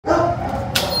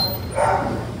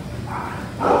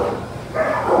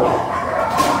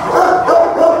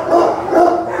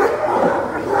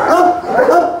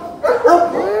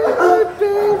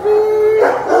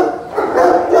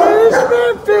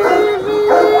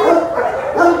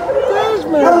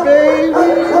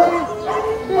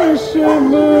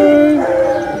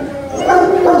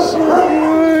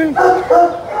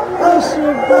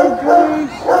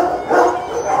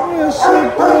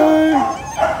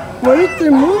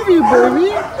move you, baby?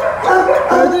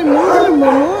 Why they move you,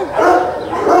 mama?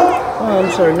 Oh,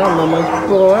 I'm sorry, not mama's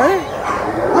boy.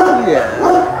 Yeah.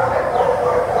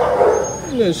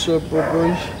 What's up, boy?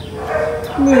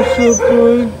 What's up,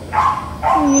 boy?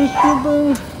 What's up,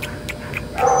 boy?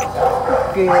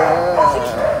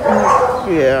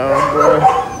 Yeah, boy.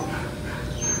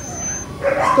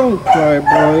 Don't cry,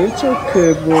 boy. It's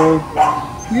okay, boy.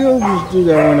 You always do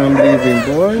that when I'm leaving,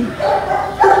 boy.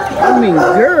 I mean,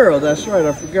 girl. That's right.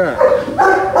 I forgot.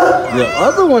 The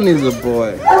other one is a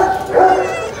boy.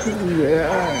 Yeah.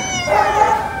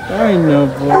 I know,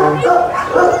 boy.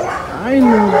 I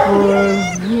know, boy.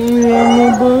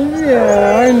 Yeah, boy.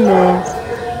 Yeah, I know.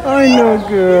 I know,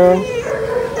 girl.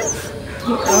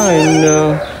 I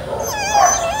know.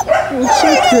 It's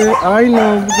okay. I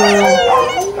know, girl.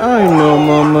 I know,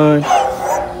 mama.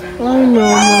 I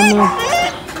know, mama.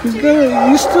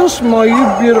 You're still small.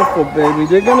 You're beautiful, baby.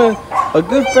 A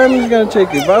good family's gonna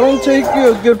take you. If I don't take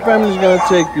you, a good family's gonna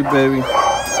take you, baby.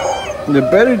 They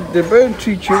better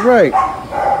treat you right.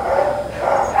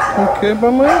 Okay,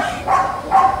 mamas?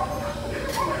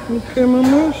 Okay,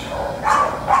 mamas?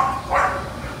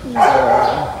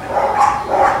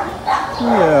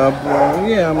 Yeah, boy.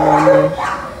 Yeah, mamas.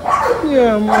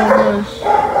 Yeah, mamas.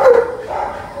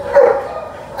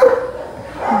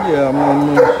 Yeah,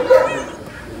 mamas.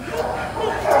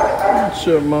 What's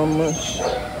up, mamas?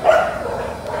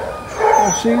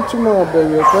 I'll see you tomorrow,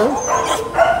 baby, okay?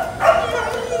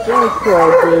 Don't cry,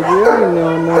 baby. I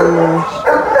know, mamas.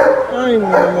 I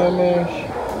know, mamas.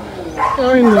 I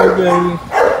know, baby.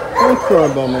 Don't cry,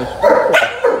 mamas.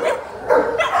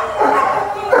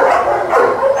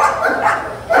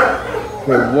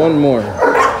 Okay, one more.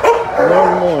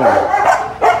 One more.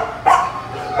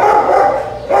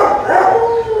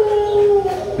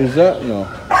 Is that no?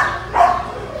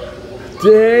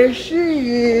 There she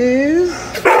is.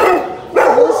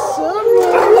 What's up,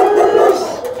 mamas?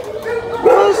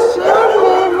 What's up,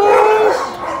 mamas?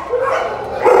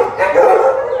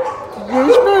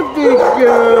 There's my big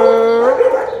girl.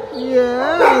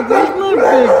 Yeah, there's my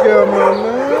big girl,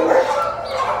 mamas.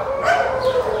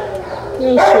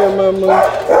 Yes, sir, mamas.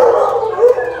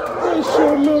 Yes,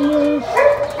 sir, mamas.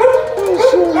 Yes,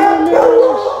 sir,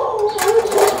 mamas.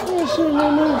 Yes, sir,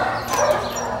 mamas.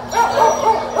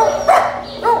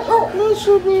 What's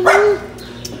up, baby?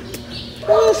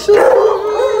 What's up,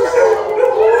 babies?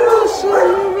 What's up,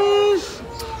 babies?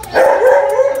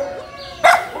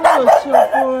 What's up,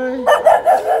 boy?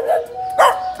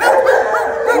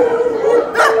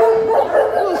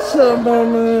 What's up,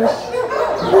 mamas?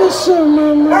 What's up,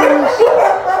 mamas?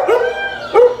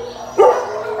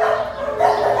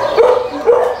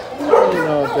 I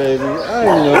know, baby. I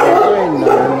know.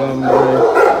 Mamas.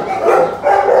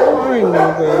 I know,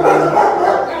 baby.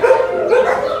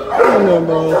 No,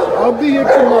 boss. I'll be here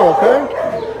tomorrow, okay?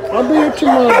 I'll be here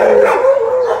tomorrow, baby.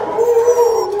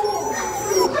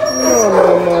 No,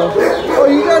 mama. Oh,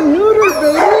 you got neutered,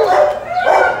 baby.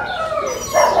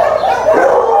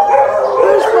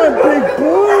 There's my big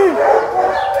boy.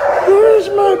 There's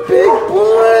my big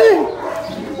boy.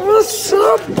 What's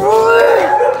up, boy?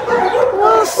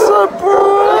 What's up,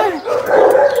 boy?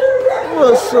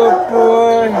 What's up,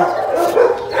 boy?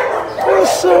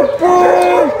 What's up,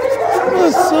 boy?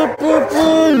 What's up,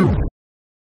 boy?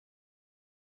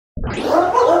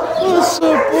 What's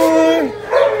up, boy?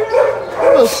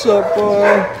 What's up,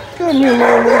 boy? Come here,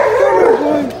 mama. Come here,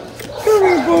 boy. Come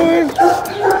here, boy.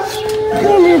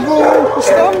 Come here, boy.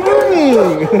 Stop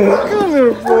moving. Come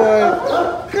here, boy.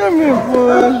 Come here,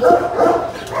 boy.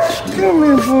 Come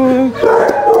here, boy.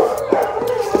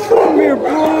 Come here,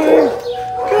 boy.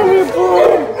 Come here, boy.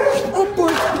 Oh,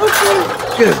 boy. Oh, boy.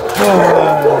 Good boy.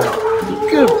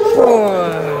 Good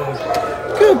boy.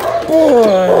 Good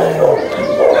boy.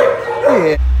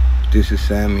 Yeah. This is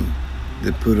Sammy.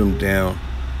 They put him down.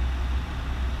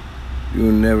 You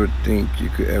will never think you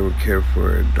could ever care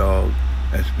for a dog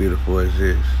as beautiful as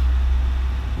this.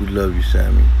 We love you,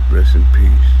 Sammy. Rest in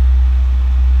peace.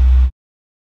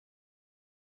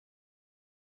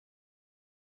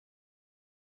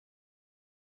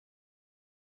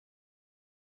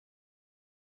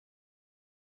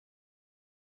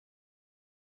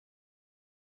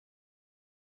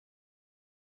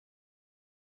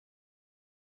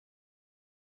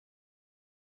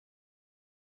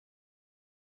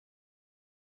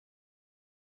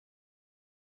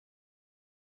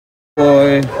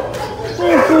 Boy.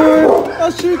 Oh, boy.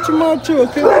 I'll see you tomorrow, too,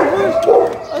 okay, boy?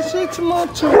 I'll see you tomorrow,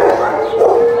 too.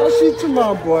 I'll see you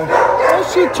tomorrow, boy. I'll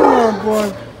see you tomorrow,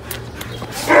 boy.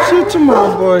 I'll see you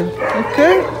tomorrow, boy.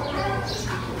 Okay?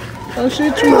 I'll see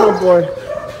you tomorrow, boy.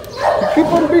 You keep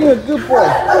on being a good boy.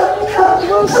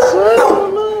 What's up,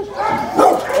 mama?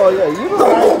 yeah, you don't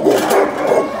like me.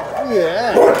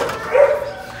 Yeah.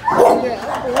 Yeah,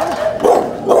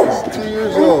 boy. He's 2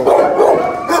 years old.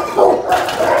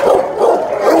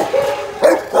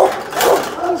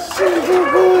 Let's see, good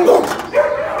boy.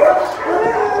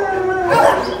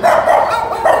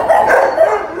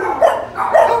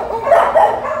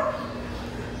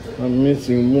 I'm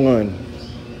missing one.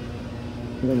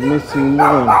 I'm missing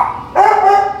one.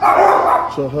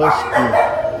 It's a husky.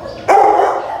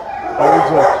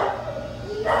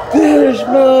 There's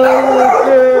my little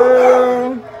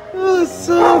girl. What's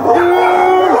up,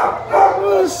 girl?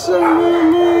 What's up,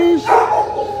 mamas?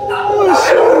 What's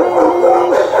up,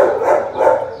 mamas?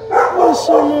 What's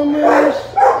up, mamas?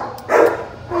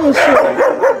 What's up?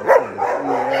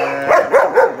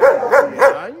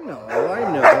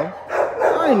 Yeah,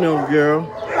 I know, girl.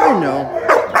 I know.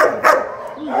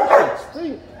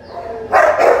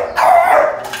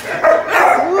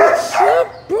 What's up,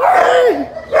 boy?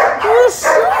 What's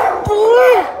up,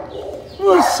 boy?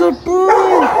 What's up, boy?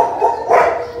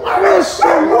 What's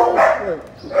up, boy?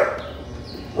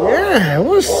 Yeah,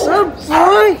 what's up,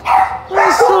 boy?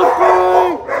 What's up, boy?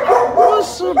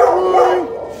 What's up, boy?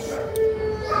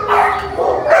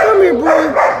 Come here, boy.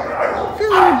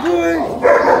 Come here, boy.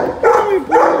 Come here,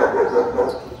 boy.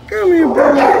 Come here,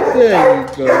 boy. There you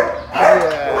go. Yeah.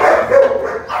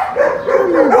 Come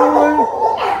here, boy.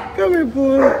 Come here,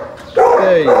 boy.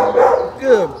 There you go.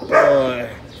 Good boy.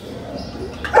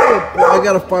 Good boy. I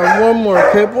gotta find one more,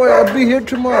 okay, boy? I'll be here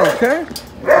tomorrow, okay?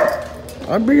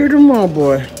 I'll be here tomorrow,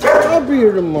 boy. I'll be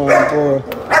here tomorrow, boy.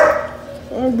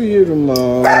 I'll be here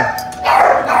tomorrow.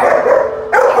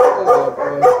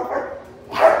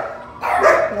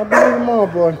 I'll be here tomorrow,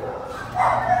 boy.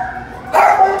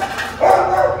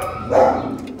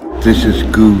 This is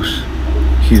Goose.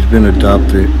 He's been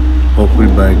adopted, hopefully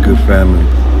by a good family.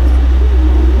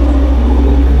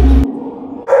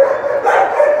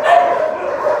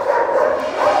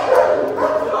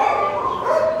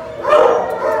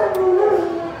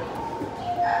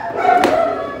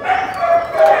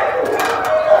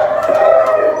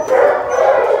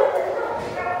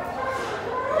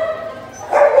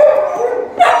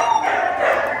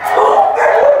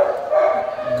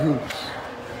 Goose.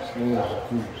 His name is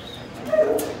Goose.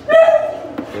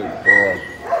 Good boy.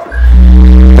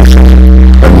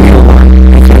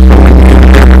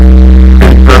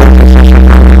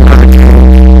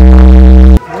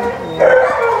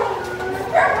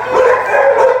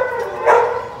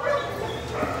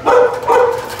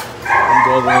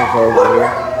 Over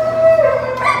here.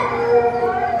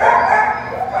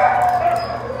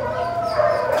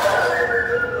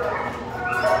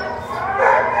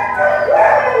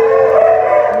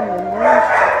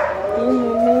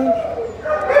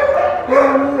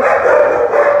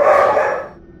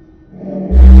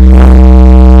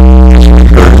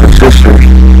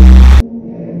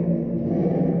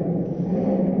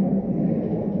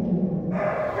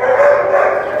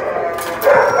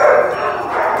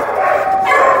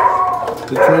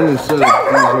 The training said these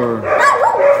are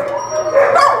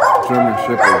German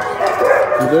Shepherds.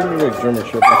 Do they look like German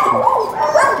Shepherds too?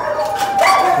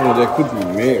 Well, they could be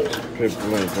mixed. People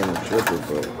like German Shepherd,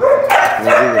 but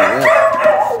not even that.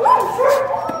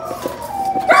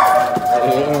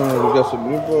 Yeah, we got some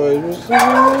new boys. What's up,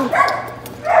 man?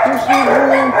 What's up,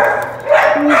 man?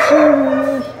 What's up, man? What's up,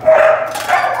 man?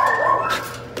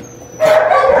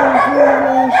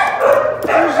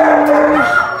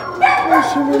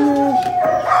 What's up, man?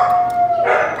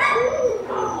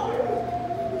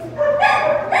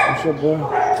 What's up, boy?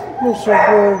 What's up,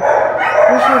 boy?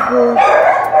 What's up, boy?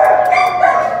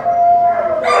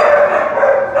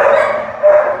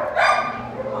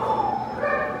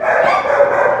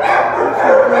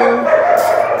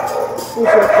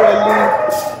 What's up, Kelly?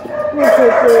 What's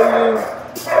up, Kelly?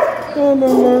 Come on,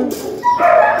 man.